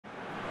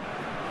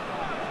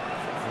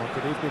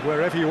Good evening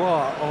wherever you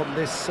are on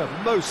this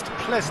most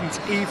pleasant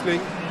evening.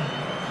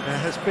 There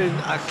has been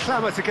a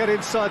clamour to get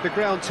inside the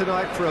ground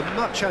tonight for a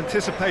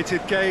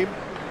much-anticipated game.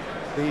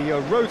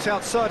 The roads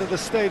outside of the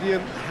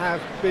stadium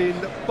have been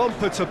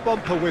bumper to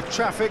bumper with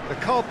traffic. The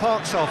car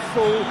parks are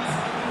full.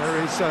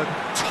 There is a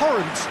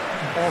torrent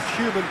of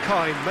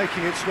humankind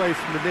making its way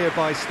from the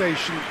nearby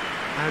station,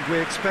 and we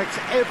expect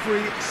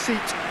every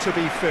seat to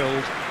be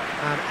filled.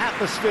 An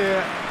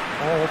atmosphere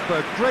of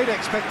great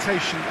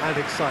expectation and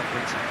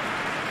excitement.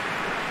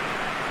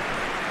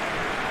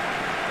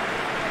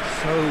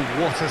 So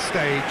what a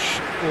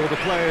stage for the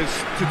players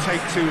to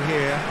take to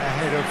here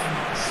ahead of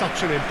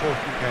such an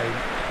important game.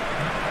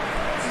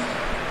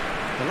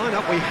 The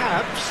lineup we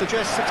have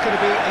suggests it's going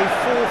to be a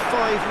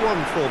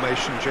 4-5-1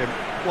 formation, Jim.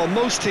 Well,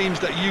 most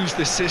teams that use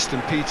this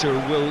system, Peter,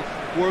 will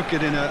work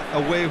it in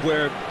a way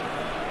where,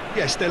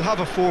 yes, they'll have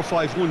a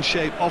 4-5-1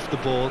 shape off the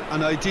ball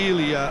and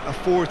ideally a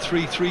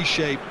 4-3-3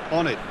 shape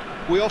on it.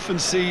 We often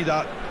see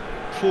that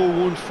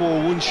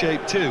 4-1-4-1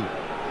 shape too,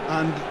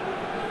 and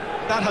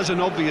that has an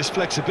obvious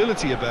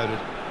flexibility about it.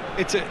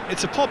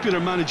 It's a popular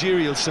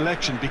managerial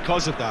selection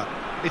because of that.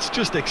 It's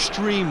just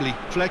extremely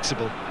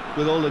flexible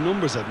with all the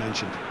numbers I've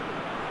mentioned.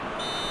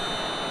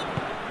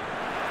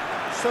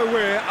 So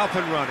we're up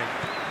and running.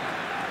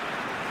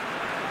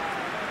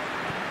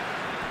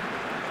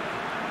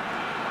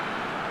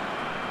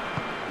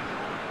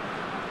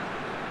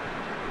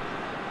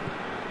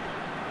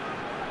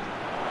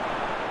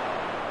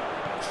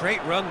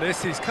 Great run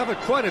this, he's covered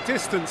quite a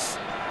distance.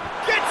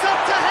 Gets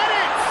up to head it!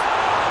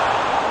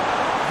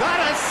 That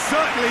has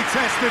certainly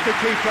tested the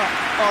keeper.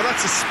 Oh,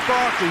 that's a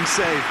sparkling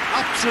save,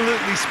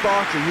 absolutely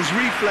sparkling. His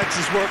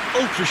reflexes work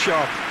ultra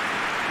sharp.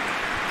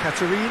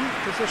 Katerine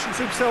positions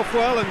himself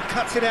well and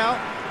cuts it out.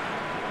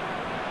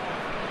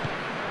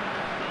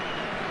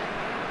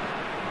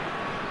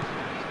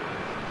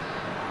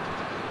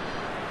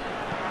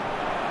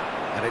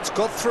 And it's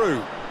got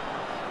through.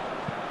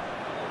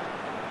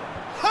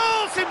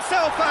 Hurls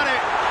himself at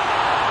it!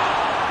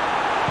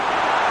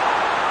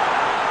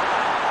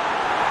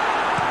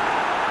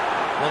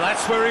 Well,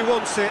 that's where he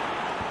wants it.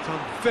 Done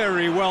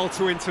very well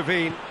to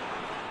intervene.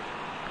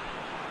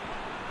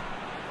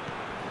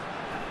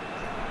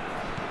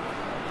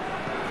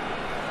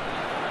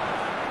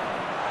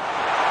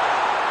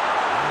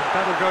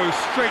 That'll go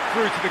straight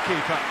through to the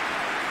keeper.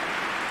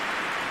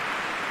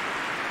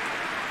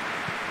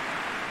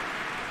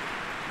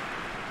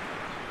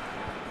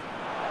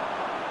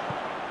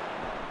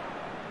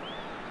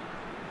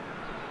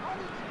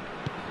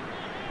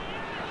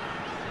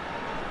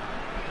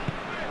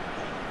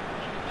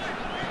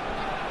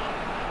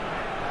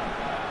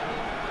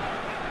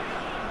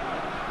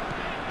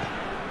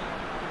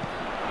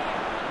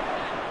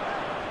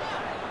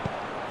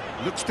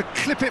 Looks to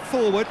clip it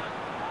forward.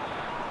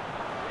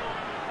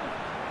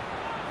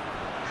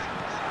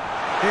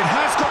 It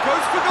has got,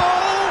 goes for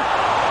goal!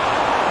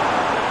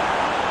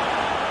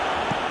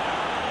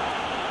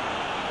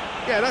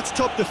 Yeah, that's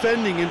top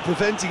defending and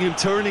preventing him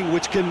turning,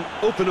 which can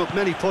open up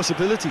many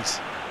possibilities.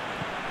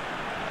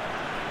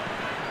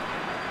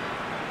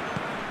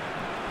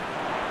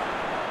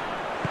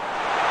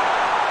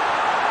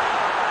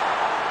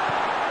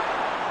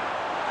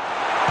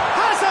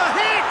 Has a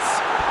hit!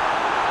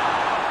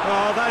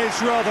 Oh, that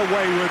is rather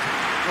wayward.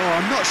 Oh,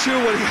 I'm not sure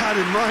what he had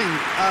in mind,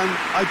 and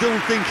I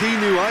don't think he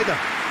knew either.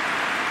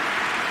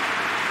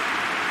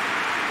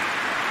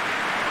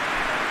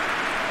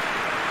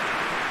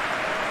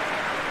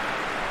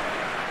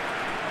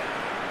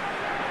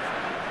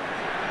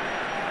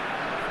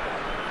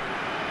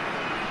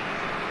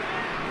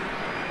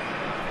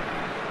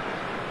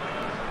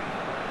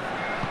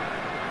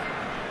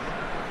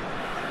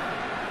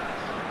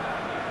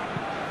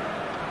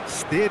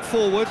 Steered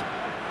forward.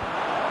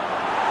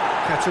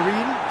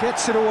 Katerine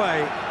gets it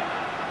away.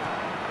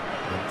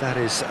 And that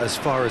is as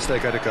far as they're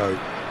going to go.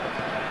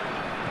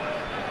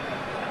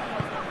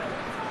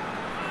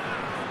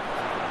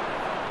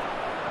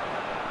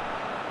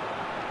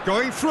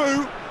 Going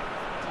through.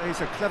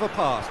 Plays a clever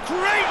pass.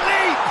 Great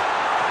leap!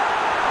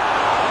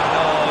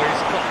 No,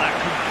 he's got that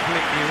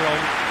completely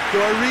wrong.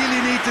 Do I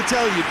really need to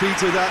tell you,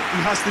 Peter, that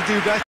he has to do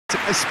better,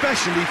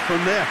 especially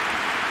from there?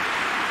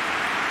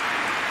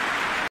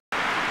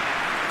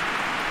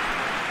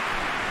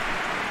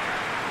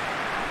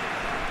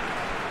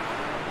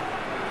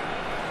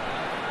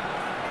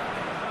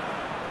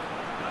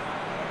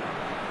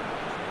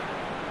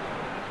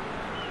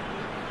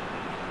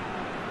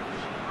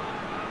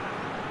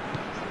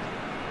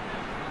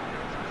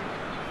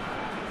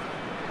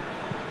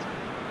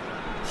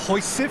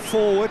 Hoists it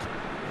forward.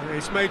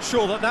 He's made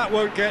sure that that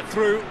won't get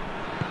through.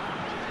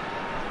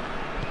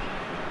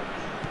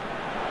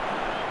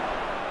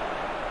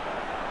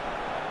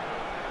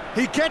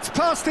 He gets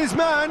past his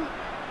man.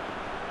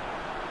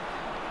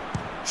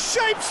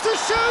 Shapes to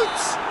shoot!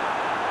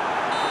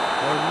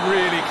 A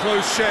really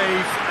close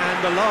shave, and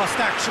the last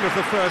action of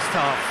the first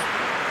half.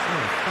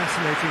 Oh,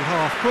 fascinating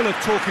half, full of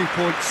talking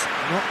points,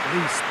 not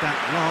least that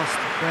last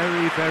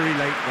very, very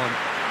late one.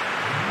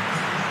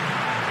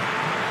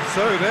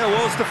 So there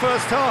was the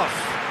first half.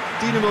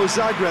 Dinamo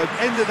Zagreb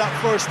ended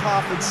that first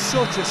half in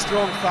such a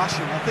strong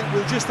fashion. I think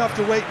we'll just have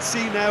to wait and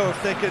see now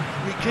if they can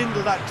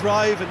rekindle that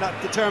drive and that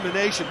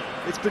determination.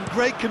 It's been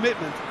great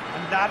commitment,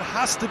 and that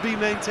has to be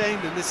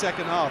maintained in the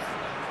second half.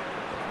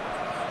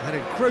 An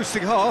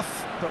engrossing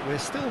half, but we're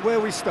still where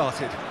we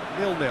started,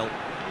 0-0.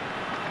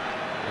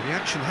 And the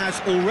action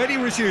has already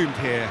resumed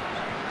here.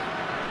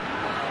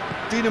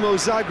 Dinamo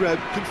Zagreb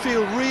can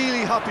feel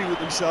really happy with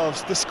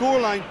themselves. The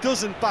scoreline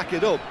doesn't back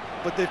it up,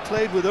 but they've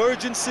played with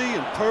urgency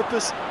and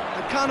purpose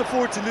and can't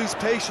afford to lose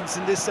patience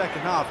in this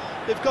second half.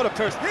 They've got a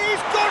person.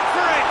 He's gone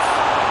for it!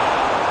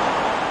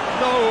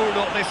 No,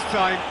 not this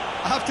time.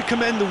 I have to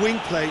commend the wing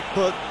play,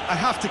 but I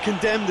have to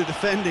condemn the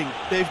defending.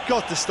 They've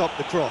got to stop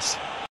the cross.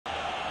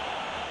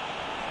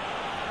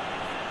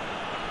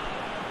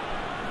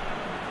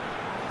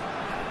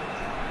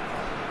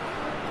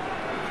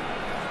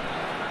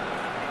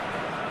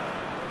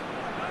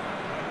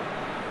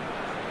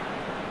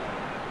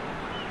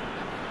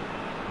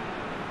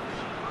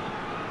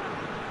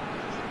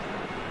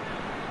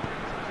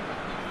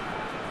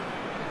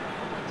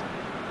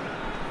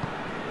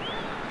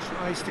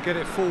 Tries to get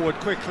it forward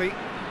quickly.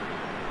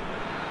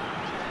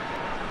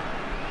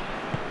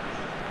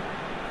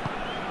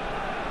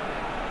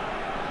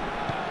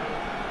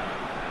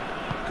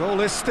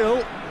 Goalless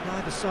still.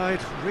 Neither side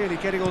really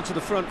getting onto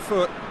the front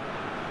foot.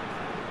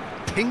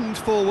 Pinged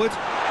forward.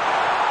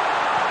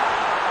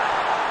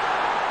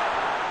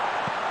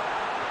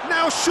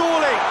 Now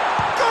surely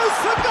goes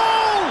for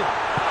goal!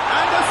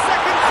 And a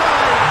second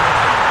time!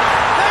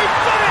 They've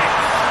done it!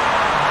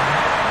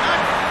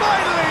 And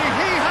finally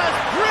he has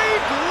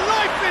breathed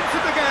life into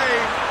the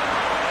game!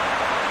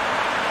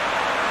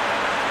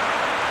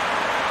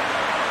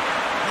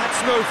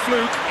 That's no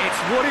fluke,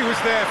 it's what he was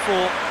there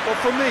for. Well,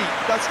 for me,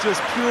 that's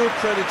just pure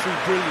predatory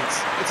brilliance.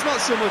 It's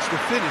not so much the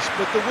finish,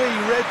 but the way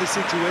he read the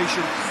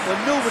situation when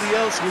nobody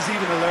else was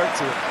even alert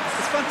to it.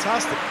 It's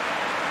fantastic.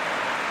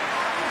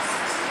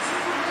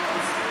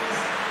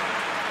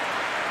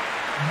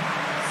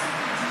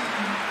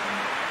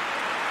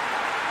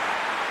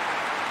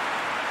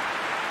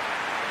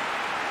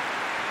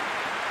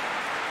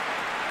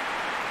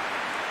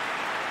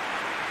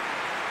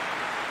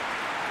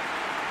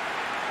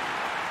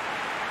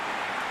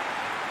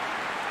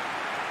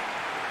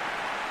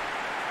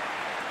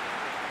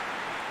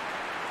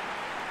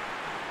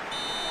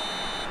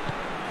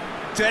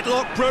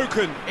 Deadlock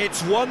broken,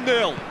 it's 1-0.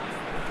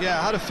 Yeah,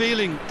 I had a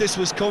feeling this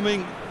was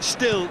coming.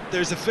 Still,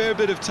 there's a fair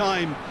bit of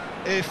time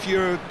if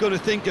you're going to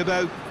think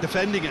about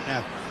defending it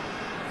now.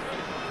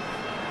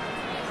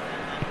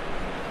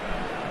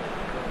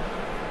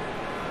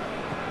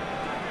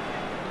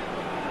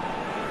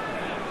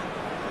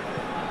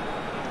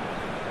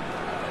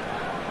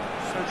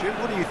 So Jim,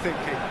 what are you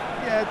thinking?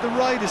 Yeah, the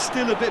ride is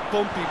still a bit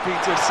bumpy,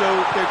 Peter, so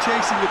they're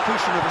chasing the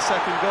cushion of a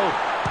second goal.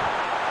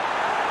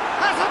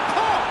 Has a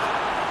pop!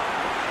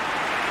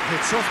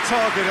 It's off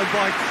target and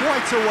by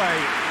quite a way.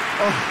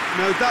 Oh,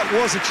 no, that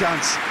was a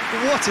chance.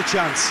 What a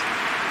chance.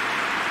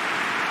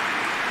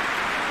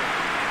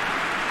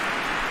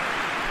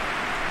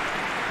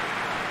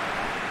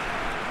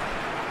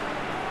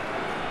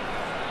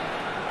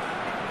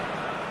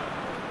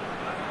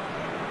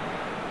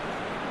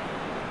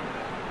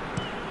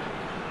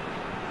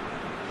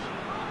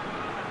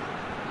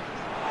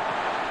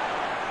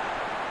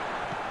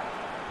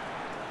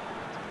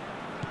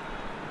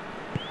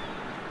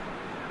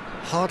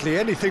 Hardly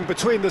anything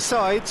between the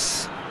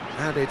sides,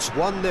 and it's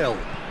 1-0.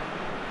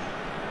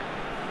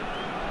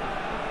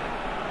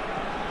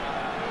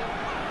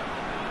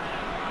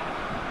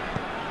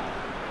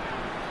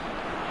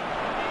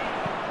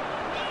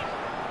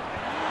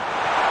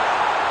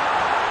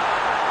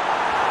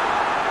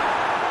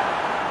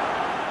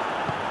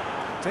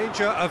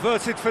 Danger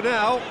averted for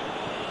now.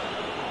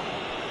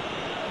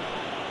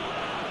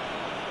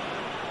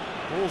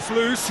 Ball's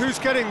loose, who's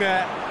getting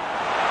there?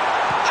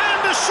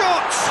 And a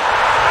shot!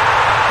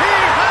 He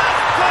has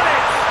done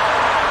it!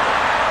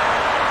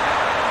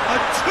 A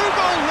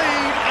two-goal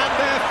lead and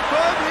they're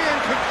firmly in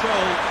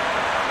control.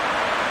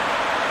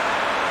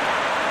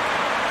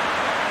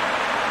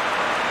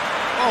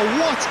 Oh,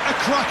 what a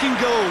cracking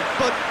goal,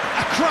 but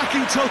a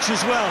cracking touch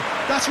as well.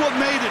 That's what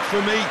made it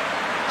for me.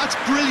 That's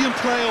brilliant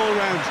play all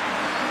round.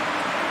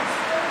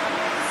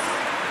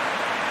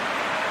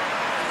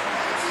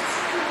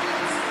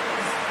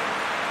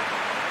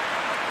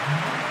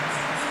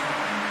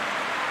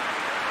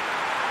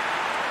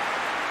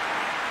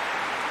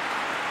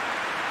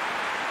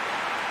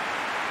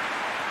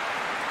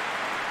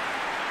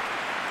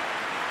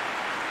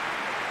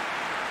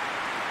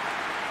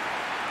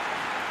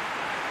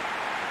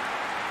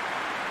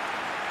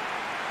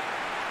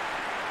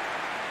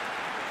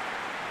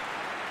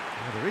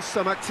 There is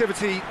some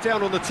activity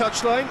down on the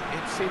touchline.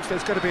 It seems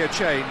there's going to be a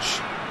change.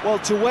 Well,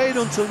 to wait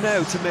until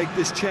now to make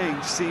this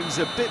change seems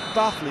a bit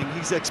baffling.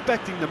 He's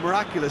expecting the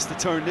miraculous to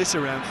turn this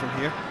around from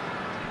here.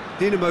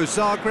 Dinamo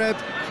Zagreb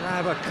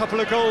have a couple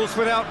of goals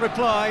without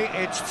reply.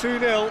 It's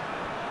 2-0.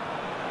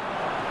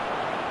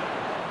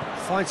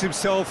 Finds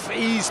himself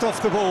eased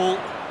off the ball.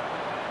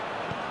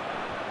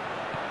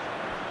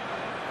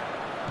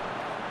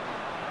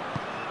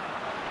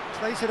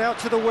 Plays it out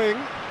to the wing.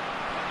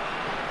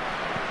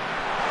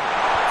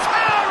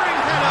 Towering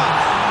header!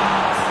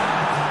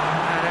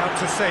 And out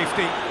to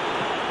safety.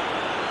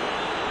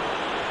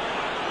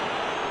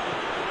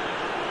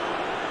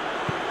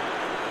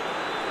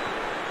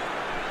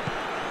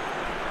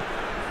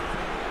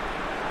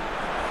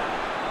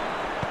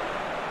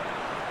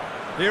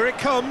 Here it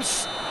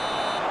comes.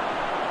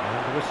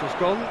 And the whistle's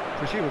gone,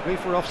 presumably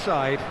for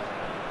offside.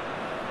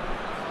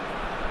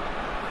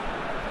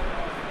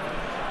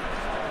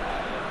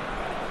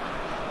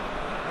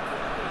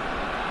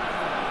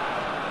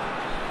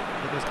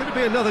 But there's going to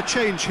be another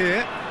change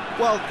here.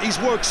 Well, he's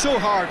worked so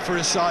hard for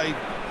his side,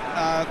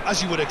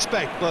 as you would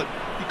expect, but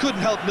you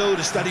couldn't help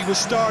notice that he was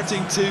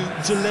starting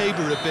to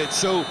labour a bit,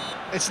 so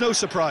it's no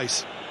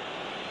surprise.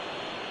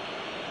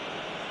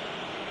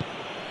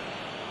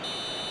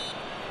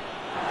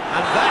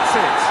 And that's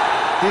it.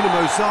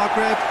 Dinamo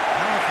Zagreb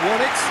have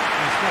won it.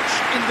 As much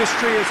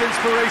industry as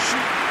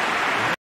inspiration.